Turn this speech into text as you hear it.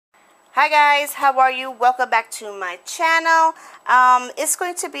Hi guys, how are you? Welcome back to my channel. It's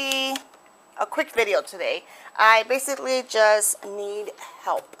going to be a quick video today. I basically just need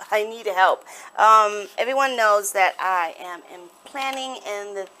help. I need help. Everyone knows that I am planning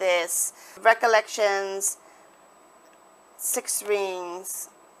in this Recollections 6 Rings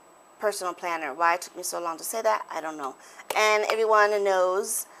personal planner. Why it took me so long to say that, I don't know. And everyone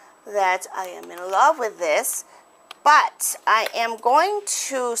knows that I am in love with this. But I am going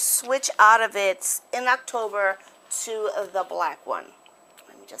to switch out of it in October to the black one.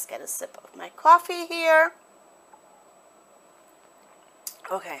 Let me just get a sip of my coffee here.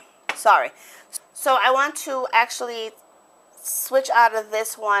 Okay, sorry. So I want to actually switch out of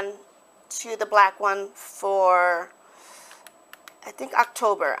this one to the black one for, I think,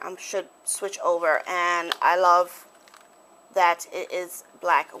 October. I should switch over. And I love that it is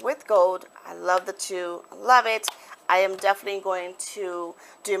black with gold. I love the two. I love it. I am definitely going to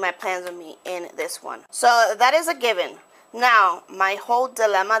do my plans with me in this one. So that is a given. Now, my whole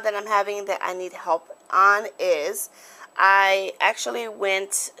dilemma that I'm having that I need help on is I actually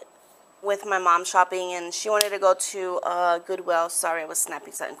went with my mom shopping and she wanted to go to Goodwill. Sorry, I was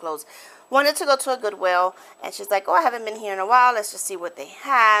snapping something close. Wanted to go to a Goodwill and she's like, oh, I haven't been here in a while. Let's just see what they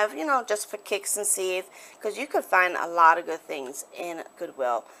have, you know, just for kicks and see if, because you could find a lot of good things in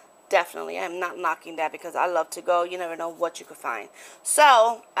Goodwill. Definitely. I'm not knocking that because I love to go. You never know what you could find.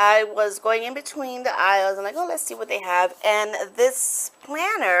 So I was going in between the aisles and like, oh, let's see what they have. And this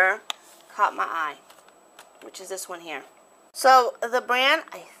planner caught my eye, which is this one here. So the brand,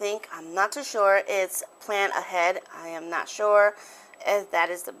 I think, I'm not too sure, it's Plan Ahead. I am not sure if that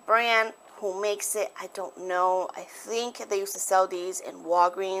is the brand. Who makes it, I don't know. I think they used to sell these in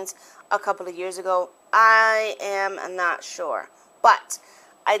Walgreens a couple of years ago. I am not sure. But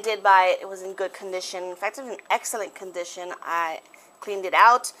I did buy it. It was in good condition. In fact, it was in excellent condition. I cleaned it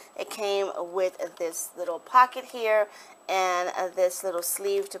out. It came with this little pocket here and this little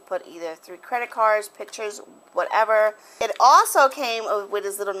sleeve to put either 3 credit cards, pictures, whatever. It also came with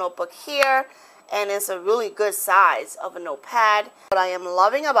this little notebook here, and it's a really good size of a notepad. What I am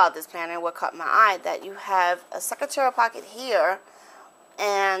loving about this planner, what caught my eye, that you have a secretarial pocket here,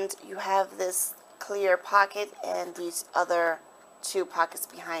 and you have this clear pocket and these other 2 pockets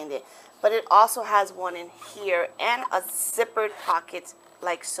behind it. But it also has one in here and a zippered pocket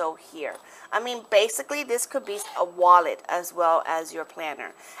like so here. I mean, basically this could be a wallet as well as your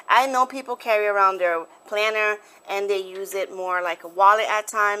planner. I know people carry around their planner and they use it more like a wallet at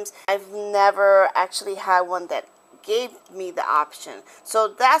times. I've never actually had one that gave me the option. So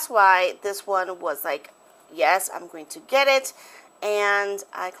that's why this one was like, yes, I'm going to get it. And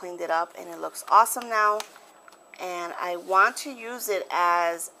I cleaned it up and it looks awesome now. And I want to use it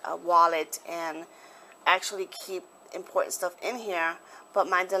as a wallet and actually keep important stuff in here. But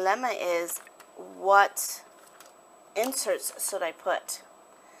my dilemma is, what inserts should I put?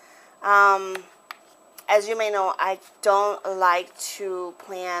 As you may know, I don't like to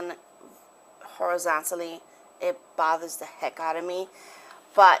plan horizontally. It bothers the heck out of me.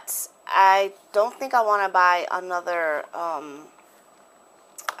 But I don't think I want to buy another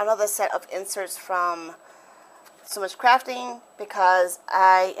set of inserts from So Much Crafting, because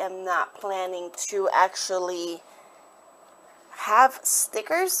I am not planning to actually have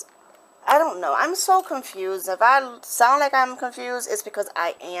stickers. I don't know. I'm so confused. If I sound like I'm confused, it's because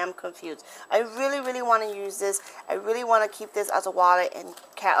I am confused. I really want to use this. I really want to keep this as a wallet and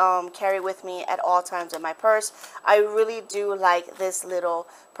carry with me at all times in my purse. I really do like this little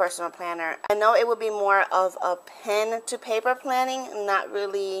personal planner. I know it would be more of a pen to paper planning, not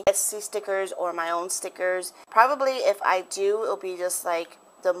really Etsy stickers or my own stickers. Probably if I do, it'll be just like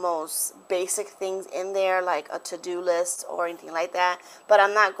the most basic things in there, like a to-do list or anything like that. But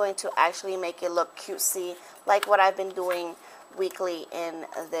I'm not going to actually make it look cutesy like what I've been doing weekly in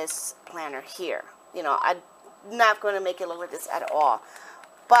this planner here. You know, I'm not going to make it look like this at all.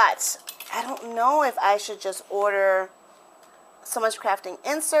 But I don't know if I should just order So Much Crafting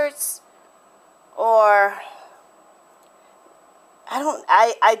inserts, or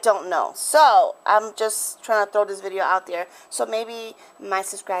I don't know. So I'm just trying to throw this video out there. So maybe my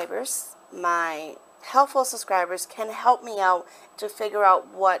subscribers, my helpful subscribers, can help me out to figure out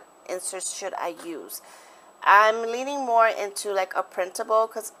what inserts should I use. I'm leaning more into like a printable,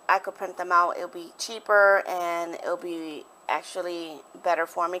 because I could print them out. It'll be cheaper and it'll be actually better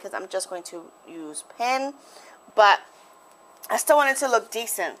for me, because I'm just going to use pen. But I still want it to look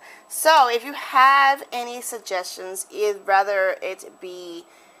decent. So if you have any suggestions, whether it be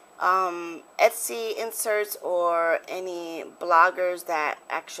Etsy inserts or any bloggers that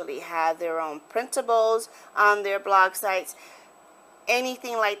actually have their own printables on their blog sites,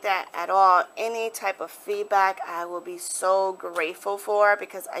 anything like that at all, any type of feedback, I will be so grateful for,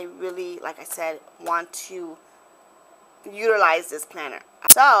 because I really, like I said, want to utilize this planner.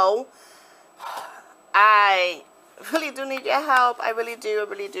 So I really do need your help. I really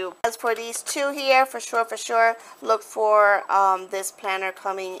do. As for these two here, for sure, look for this planner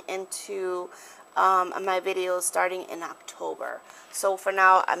coming into my videos starting in October. So for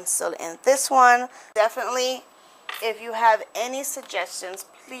now, I'm still in this one. Definitely, if you have any suggestions,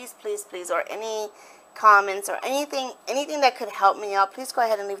 please, or any comments or anything that could help me out, please go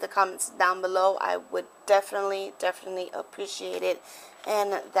ahead and leave the comments down below. I would definitely appreciate it.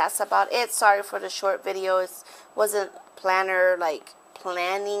 And that's about it. Sorry for the short video. It wasn't planner like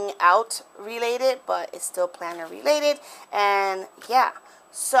planning out related, but it's still planner related. And yeah,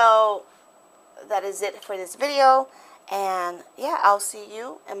 so that is it for this video. And yeah, I'll see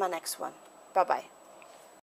you in my next one. Bye bye.